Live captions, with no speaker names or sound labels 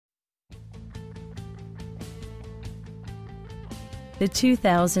The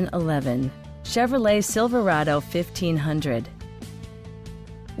 2011 Chevrolet Silverado 1500.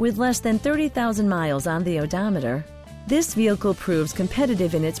 With less than 30,000 miles on the odometer, this vehicle proves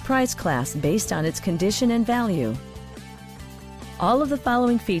competitive in its price class based on its condition and value. All of the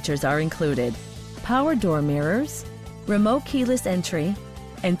following features are included: power door mirrors, remote keyless entry,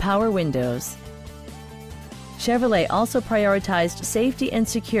 and power windows. Chevrolet also prioritized safety and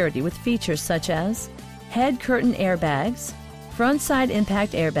security with features such as head curtain airbags, front side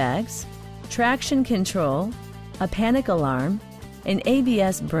impact airbags, traction control, a panic alarm, and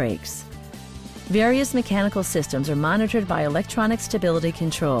ABS brakes. Various mechanical systems are monitored by electronic stability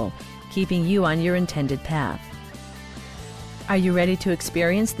control, keeping you on your intended path. Are you ready to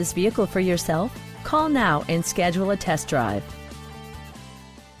experience this vehicle for yourself? Call now and schedule a test drive.